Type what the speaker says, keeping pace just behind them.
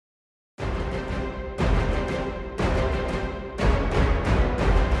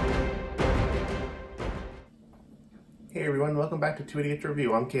everyone, welcome back to Two Idiots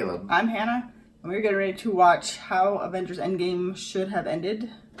Review. I'm Caleb. I'm Hannah, and we're getting ready to watch how Avengers Endgame should have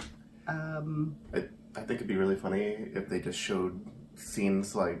ended. I think it'd be really funny if they just showed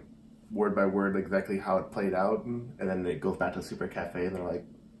scenes, like, word by word, exactly how it played out, and then it goes back to Super Cafe, and they're like,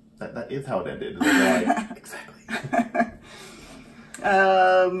 that is how it ended. And they're like, exactly.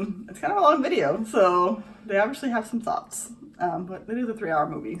 It's kind of a long video, so they obviously have some thoughts. But it is a 3-hour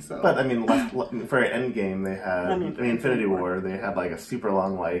movie, so... But, I mean, for Endgame, they had... Infinity War, they had, like, a super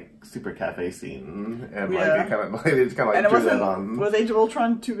long, like, Super Cafe scene. And, like, they just kind of, like, drew that on... Was Age of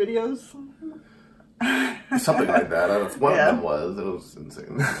Ultron 2 videos? Something like that. One of them was. It was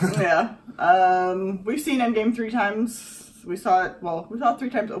insane. Yeah. We've seen Endgame 3 times. We saw it 3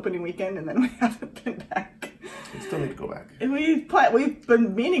 times opening weekend, and then we haven't been back. We still need to go back. And we've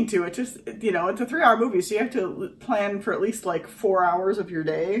been meaning to. It's just, you know, it's a 3-hour movie, so you have to plan for at least, like, 4 hours of your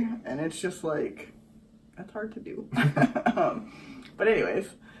day, and it's just, like, that's hard to do. But anyways,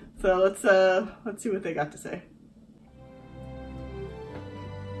 so let's see what they got to say.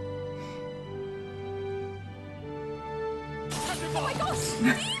 Oh my gosh,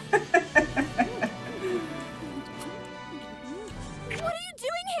 Steve! What are you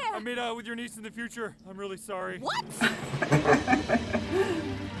doing here? I made out with your niece in the future. I'm really sorry. What?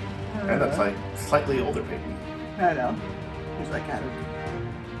 And that's like slightly older baby. I know. He's like, I don't know.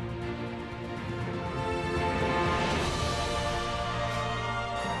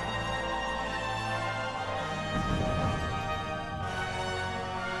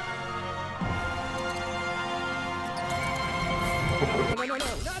 No,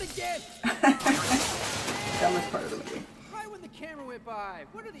 not again! Dumbest part of the movie. Right when the camera went by.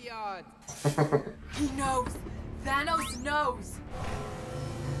 What are the odds? He knows. Thanos knows.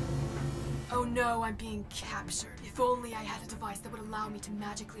 Oh no, I'm being captured. If only I had a device that would allow me to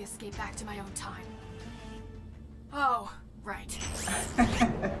magically escape back to my own time. Oh, right.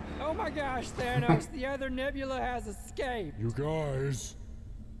 Oh my gosh, Thanos, the other nebula has escaped. You guys.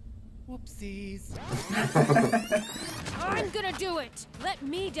 Whoopsies. I'm gonna do it! Let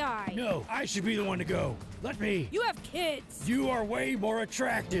me die! No, I should be the one to go. Let me. You have kids! You are way more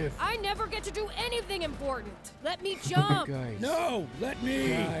attractive. I never get to do anything important! Let me jump! Guys. No, let me!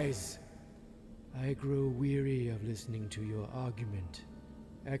 Guys, I grow weary of listening to your argument.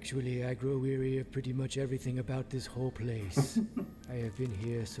 Actually, I grow weary of pretty much everything about this whole place. I have been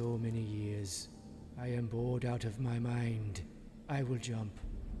here so many years. I am bored out of my mind. I will jump.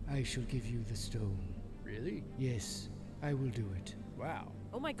 I shall give you the stone. Really? Yes, I will do it. Wow.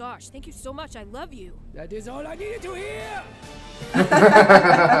 Oh my gosh, thank you so much, I love you! That is all I needed to hear!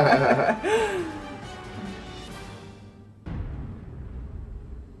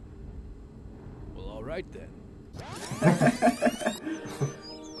 Well, all right then.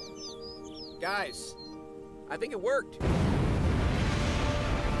 Guys, I think it worked.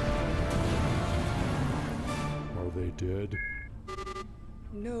 Are they dead?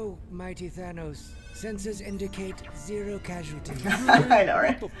 No, mighty Thanos. Sensors indicate 0 casualties. I know,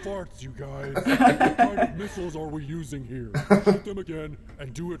 right? What the farts, you guys? What kind of missiles are we using here? Shoot them again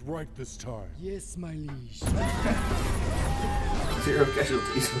and do it right this time. Yes, my liege. 0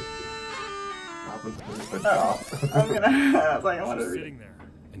 casualties. I was like, I want to read. Sitting there,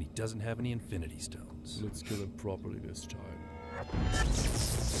 and he doesn't have any Infinity Stones. Let's kill him properly this time.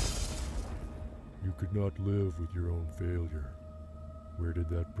 You could not live with your own failure. Where did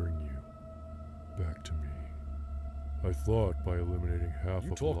that bring you? Back to me. I thought by eliminating half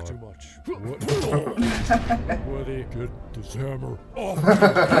You of talk the too much. What? Worthy, get this hammer off me!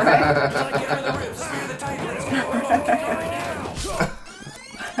 Get rid of the ribs. Spear the titan. Let's go. Right now.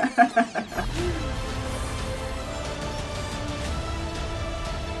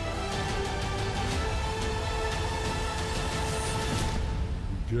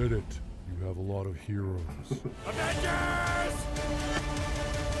 You get it. You have a lot of heroes. Avengers!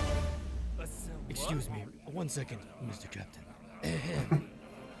 Excuse me, 1 second, Mr. Captain.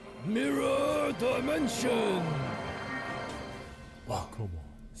 Mirror dimension! Oh, come on.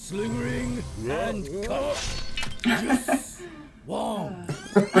 Sling ring and cut. Yes. Wow.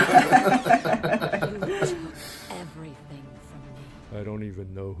 Everything from me. I don't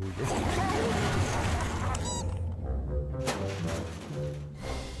even know who you are.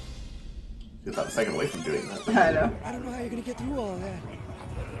 You're about a second away from doing that. I know. I don't know how you're gonna get through all of that.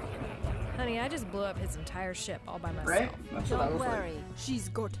 Honey, I just blew up his entire ship all by myself. Right? That's what I Don't was like. worry, she's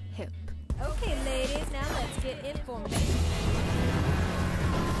got hip. Okay, ladies, now let's get informative.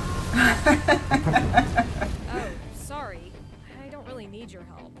 Oh, sorry. I don't really need your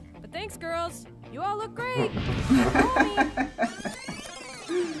help. But thanks, girls. You all look great. Call me.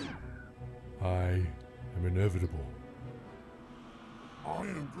 I am inevitable.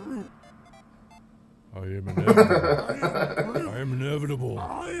 I am inevitable. I am inevitable.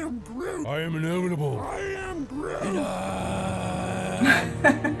 I am Groot. I am inevitable. I am Groot. And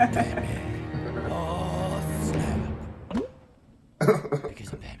Batman. Oh, snap.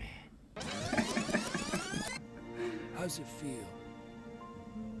 Because of Batman. How's it feel?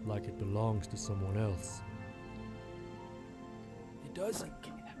 Like it belongs to someone else. It doesn't.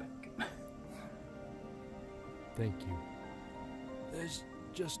 Give me that back. Thank you. There's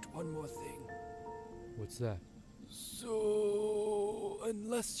just one more thing. What's that? So,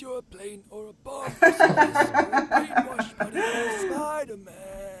 unless you're a plane or a bomb, or a brainwashed buddy or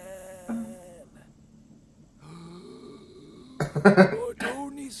Spider-Man, or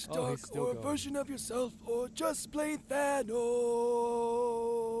Tony Stark, still or a going. version of yourself, or just plain Thanos,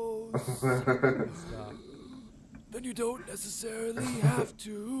 Stop. then you don't necessarily have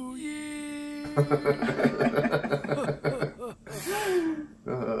to yield.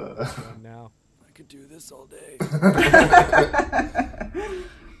 Now. I could do this all day.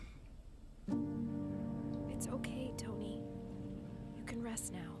 It's okay, Tony. You can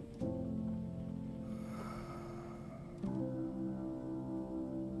rest now.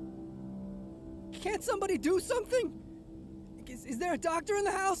 Can't somebody do something? Is there a doctor in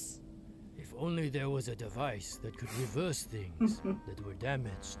the house? If only there was a device that could reverse things that were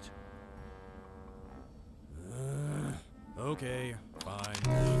damaged. Okay, fine.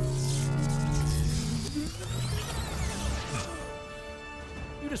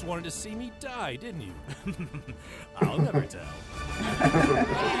 You just wanted to see me die, didn't you? I'll never tell.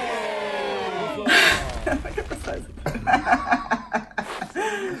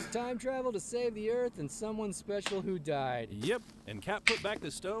 It's time travel to save the Earth and someone special who died. Yep, and Cap put back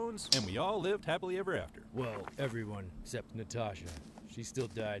the stones, and we all lived happily ever after. Well, everyone except Natasha. She still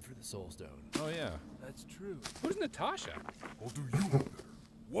died for the Soul Stone. Oh yeah. That's true. Who's Natasha? What do you wonder?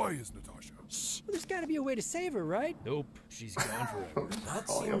 Why is Natasha? There's gotta be a way to save her, right? Nope, she's gone forever. That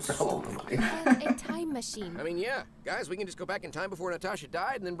Oh, seems yeah, so probably. A time machine. I mean, yeah. Guys, we can just go back in time before Natasha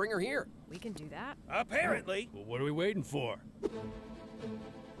died and then bring her here. We can do that. Apparently. Well, what are we waiting for?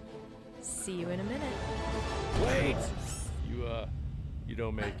 See you in a minute. Wait! You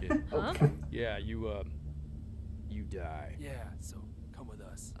don't make it. Huh? Yeah, you die. Yeah, so come with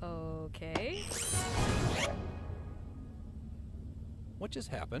us. Okay. What just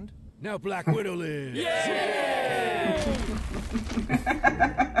happened? Now Black Widow lives!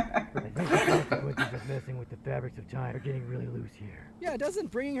 Consequences of messing with the fabrics of time are getting really loose here. Yeah,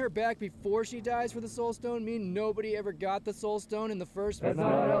 doesn't bringing her back before she dies for the Soul Stone mean nobody ever got the Soul Stone in the first place? That's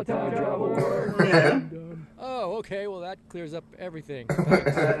not how time travel works. Oh, okay, well that clears up everything.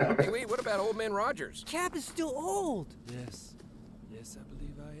 Hey, wait, what about Old Man Rogers? Cap is still old. Yes. Yes, I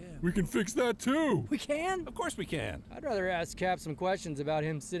believe I am. We can fix that too. We can? Of course we can. I'd rather ask Cap some questions about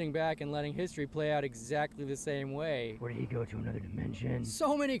him sitting back and letting history play out exactly the same way. Where did he go to another dimension?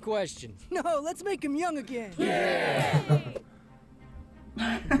 So many questions. No, let's make him young again. Okay,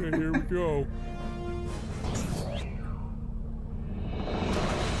 here we go.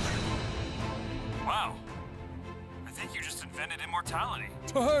 Wow. I think you just invented immortality.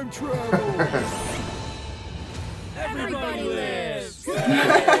 Time travel. Everybody lives.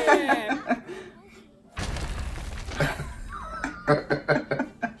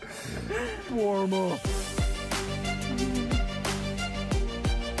 Warm up.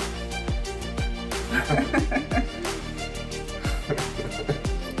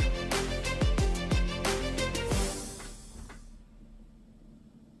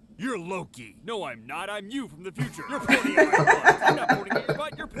 You're Loki. No, I'm not. I'm you from the future. You're pointing at my butt. I'm not pointing at your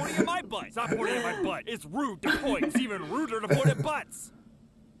butt. You're pointing at my butt. Stop pointing at my butt. It's rude to point. It's even ruder to point at butts.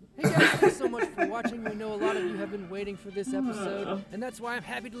 Hey guys, thanks so much for watching. We know a lot of you have been waiting for this episode, and that's why I'm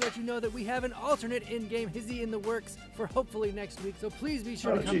happy to let you know that we have an alternate in-game hizzy in the works for hopefully next week, so please be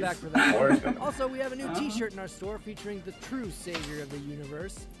sure to come back for that. Also, we have a new t-shirt in our store featuring the true savior of the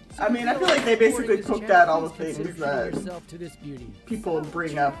universe. So I mean, I feel like they basically cooked out all the things that to this beauty. people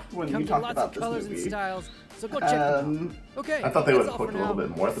bring up when Come you to talk lots about of this colors and movie. styles, so go check them out. Okay, I thought they that's would all have put for a little now.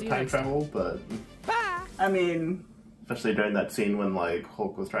 bit more of See the you time next time. travel, but Bye! I mean, especially during that scene when like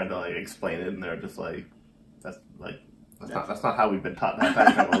Hulk was trying to like explain it, and they're just like, that's not how we've been taught that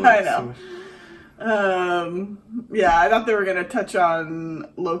time travel. I know. Yeah, I thought they were gonna touch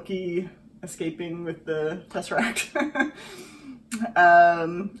on Loki escaping with the Tesseract.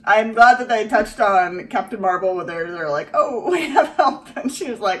 I'm glad that they touched on Captain Marvel, where they're like, "Oh, we have help," and she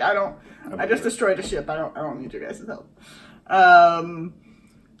was like, I just destroyed a ship. I don't need your guys' help." And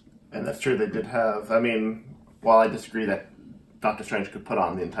that's true. They did have. I mean, while I disagree that Doctor Strange could put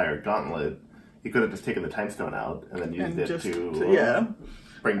on the entire gauntlet, he could have just taken the time stone out and then used it to yeah.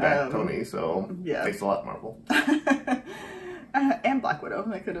 bring back Tony. So yeah. Thanks a lot, Marvel. And Black Widow,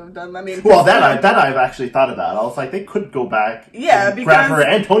 they could have done. I mean, well, that I've actually thought about. I was like, they could go back, and grab her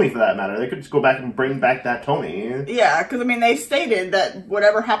and Tony for that matter. They could just go back and bring back that Tony. Yeah, because I mean, they stated that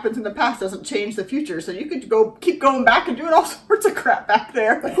whatever happens in the past doesn't change the future, so you could keep going back and doing all sorts of crap back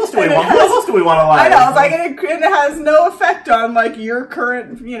there. Like, what else do we want to lie? I know, it's like, and it has no effect on like your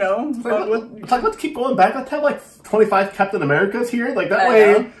current, you know. It's like, let's keep going back. Let's have like 25 Captain Americas here, like that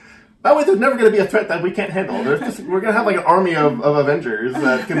way. That way, there's never going to be a threat that we can't handle. We're going to have like an army of Avengers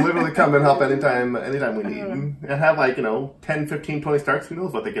that can literally come and help anytime we need. And have like, 10, 15, 20 Starks. Who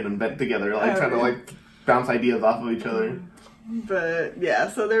knows what they can invent together, like trying to like bounce ideas off of each other. But yeah,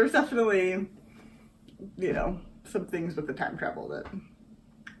 so there's definitely, some things with the time travel that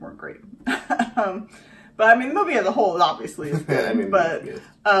weren't great. But I mean, the movie as a whole obviously is good. But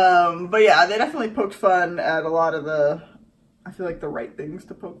yeah, they definitely poked fun at a lot of I feel like the right things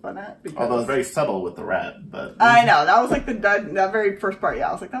to poke fun at. Although it's very subtle with the rat, but... I know, that was like that very first part, yeah,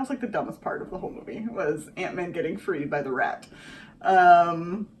 I was like, that was like the dumbest part of the whole movie, was Ant-Man getting freed by the rat.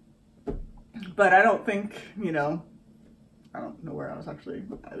 But I don't think, I don't know where I was actually,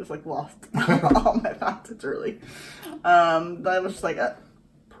 I just like lost all my thoughts, it's early. But I was just like, yes.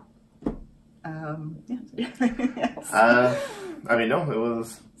 I mean, no, it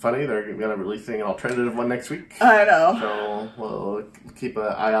was funny. They're going to be releasing an alternative one next week. I know. So we'll keep an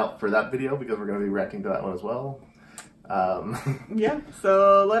eye out for that video because we're going to be reacting to that one as well. Yeah,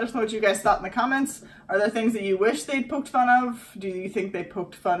 so let us know what you guys thought in the comments. Are there things that you wish they'd poked fun of? Do you think they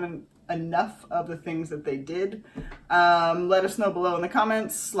poked fun enough of the things that they did? Let us know below in the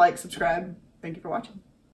comments. Like, subscribe. Thank you for watching.